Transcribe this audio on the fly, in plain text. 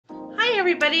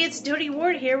everybody, it's Dodi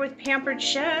Ward here with Pampered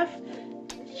Chef.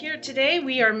 Here today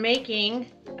we are making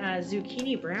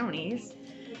zucchini brownies.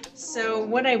 So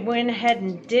what I went ahead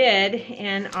and did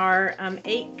in our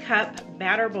 8-cup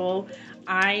batter bowl,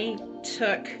 I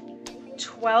took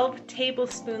 12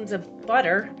 tablespoons of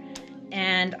butter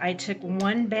and I took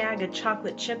 1 bag of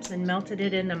chocolate chips and melted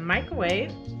it in the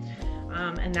microwave.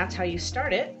 And that's how you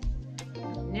start it.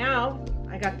 Now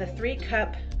I got the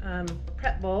 3-cup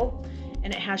prep bowl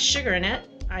and it has sugar in it.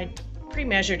 I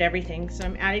pre-measured everything, so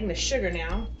I'm adding the sugar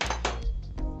now.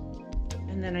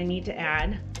 And then I need to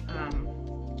add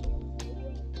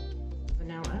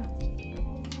vanilla.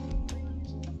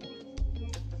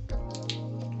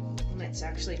 And it's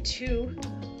actually 2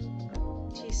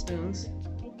 teaspoons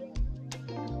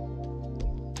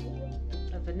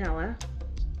of vanilla.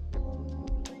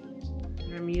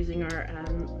 And I'm using our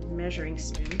measuring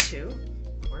spoon too,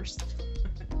 of course.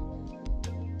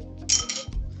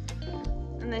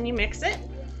 And then you mix it.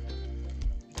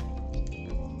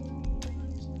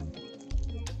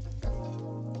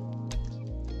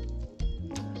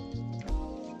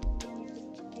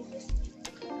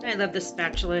 I love this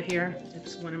spatula here.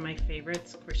 It's one of my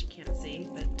favorites. Of course you can't see,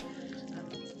 but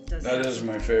that is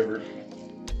my favorite.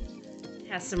 It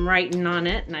has some writing on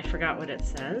it, and I forgot what it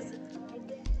says.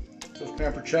 It says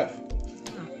Pampered Chef.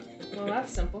 Oh, well,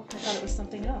 that's simple. I thought it was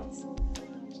something else.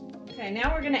 Okay,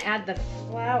 now we're going to add the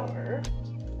flour.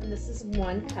 And this is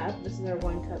 1 cup. This is our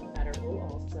 1-cup batter bowl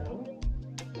also.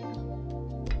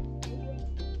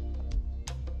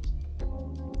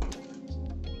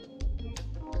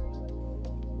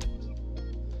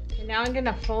 Okay, now I'm going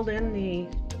to fold in the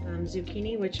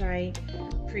zucchini, which I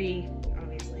obviously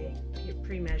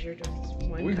pre-measured with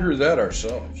 1 We cup. grew that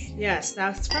ourselves. Yes,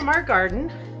 that's from our garden,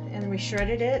 and we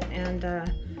shredded it and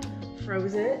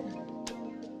froze it.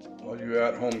 All you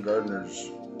at-home gardeners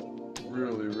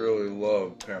really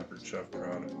love Pampered Chef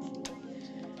products.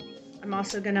 I'm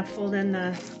also going to fold in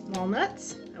the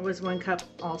walnuts. It was 1 cup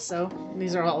also.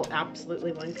 These are all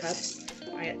absolutely 1 cup.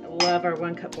 I love our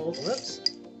 1-cup bowls. Whoops.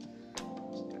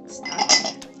 Got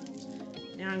stuck.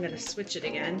 Now I'm going to switch it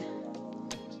again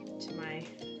to my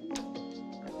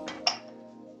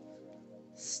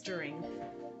stirring.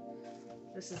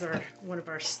 This is one of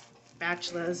our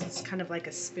spatulas. It's kind of like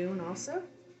a spoon also.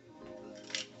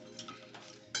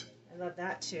 I love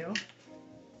that too.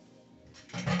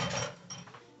 And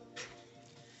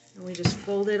we just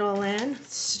fold it all in,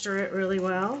 stir it really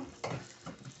well.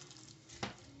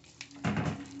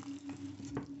 I'm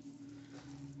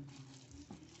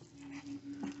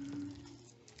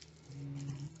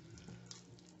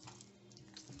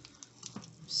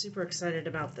super excited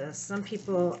about this. Some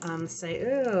people say,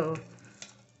 "Ooh,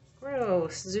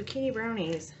 gross, zucchini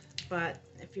brownies," but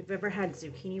if you've ever had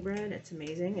zucchini bread, it's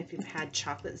amazing. If you've had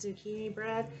chocolate zucchini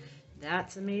bread,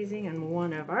 that's amazing. And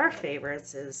one of our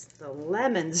favorites is the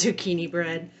lemon zucchini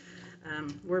bread.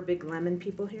 We're big lemon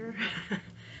people here.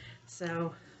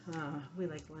 So we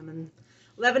like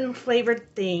lemon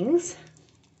flavored things.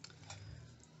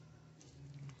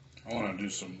 I want to do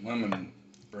some lemon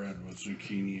bread with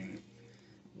zucchini in it.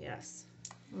 Yes,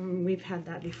 we've had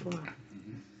that before.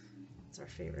 It's our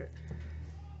favorite.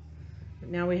 But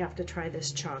now we have to try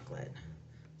this chocolate.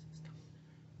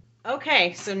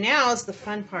 Okay, so now is the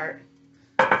fun part.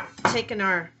 Taking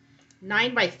our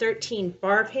 9x13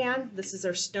 bar pan. This is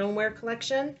our stoneware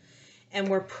collection. And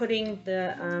we're putting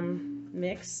the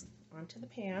mix onto the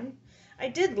pan. I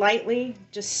did lightly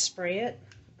just spray it,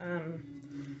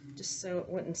 just so it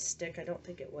wouldn't stick. I don't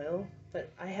think it will.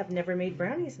 But I have never made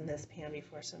brownies in this pan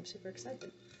before, so I'm super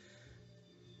excited.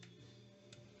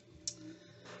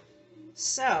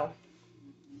 So,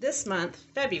 this month,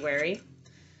 February,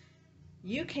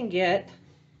 you can get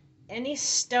any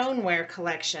stoneware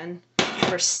collection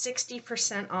for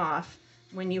 60% off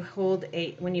when you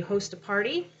host a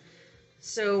party.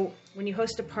 So when you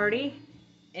host a party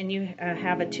and you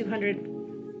have a 200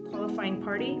 qualifying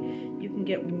party, you can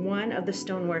get 1 of the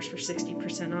stonewares for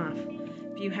 60% off.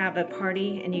 If you have a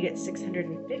party and you get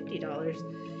 $650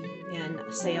 in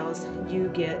sales, you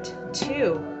get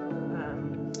 2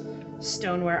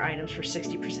 stoneware items for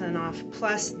 60% off,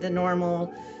 plus the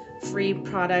normal free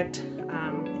product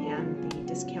and the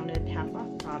discounted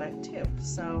half-off product too.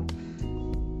 So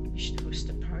you should host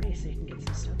a party so you can get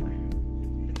some stoneware.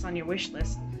 If it's on your wish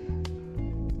list,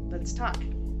 let's talk.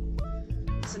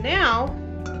 So now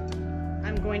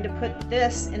I'm going to put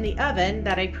this in the oven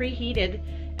that I preheated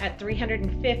at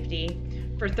 350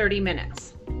 for 30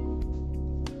 minutes.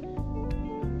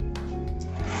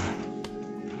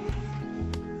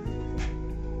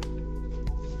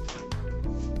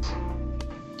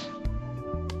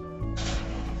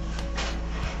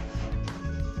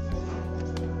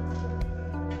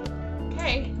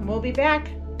 we'll be back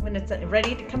when it's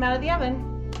ready to come out of the oven.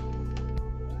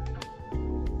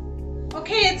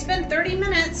 Okay, it's been 30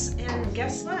 minutes, and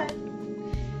guess what?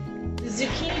 The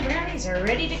zucchini brownies are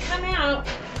ready to come out.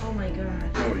 Oh my god.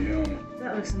 Oh, yum.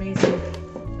 That looks amazing.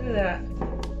 Look at that.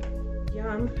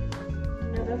 Yum.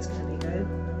 No, that's gonna be good.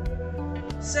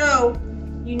 So,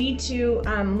 you need to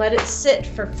let it sit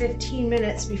for 15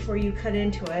 minutes before you cut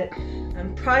into it.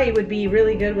 Probably would be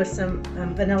really good with some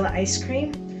vanilla ice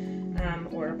cream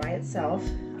or by itself.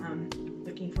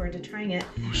 Looking forward to trying it.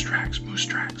 Moose tracks, moose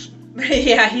tracks.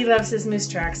 Yeah, he loves his moose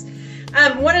tracks.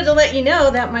 Wanted to let you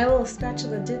know that my little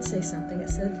spatula did say something. It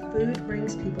said, "Food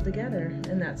brings people together,"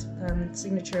 and that's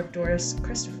signature of Doris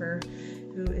Christopher,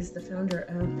 who is the founder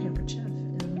of Pampered Chef.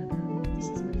 And this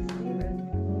is my favorite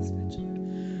little spatula.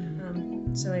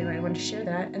 So anyway, I wanted to share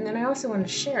that. And then I also wanted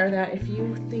to share that if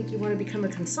you think you want to become a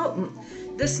consultant,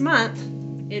 this month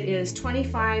it is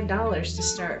 $25 to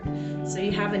start. So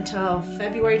you have until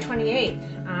February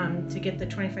 28th to get the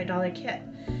 $25 kit.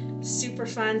 Super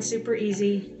fun, super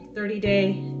easy,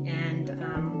 30-day, and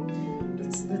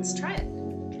let's try it.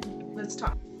 Let's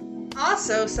talk.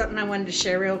 Also, something I wanted to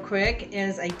share real quick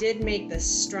is I did make the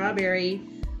strawberry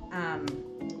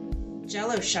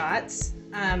Jello shots.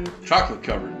 Chocolate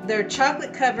covered. They're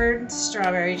chocolate covered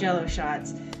strawberry Jello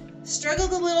shots.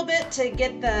 Struggled a little bit to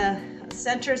get the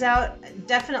centers out.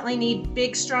 Definitely need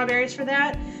big strawberries for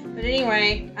that. But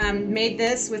anyway, made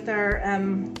this with our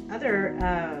other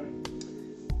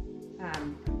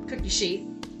cookie sheet.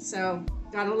 So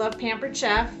gotta love Pampered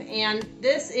Chef. And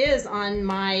this is on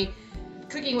my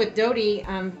Cooking with Dodi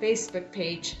Facebook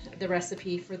page, the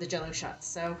recipe for the Jello shots.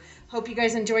 So hope you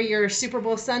guys enjoy your Super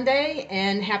Bowl Sunday,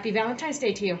 and happy Valentine's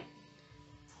Day to you.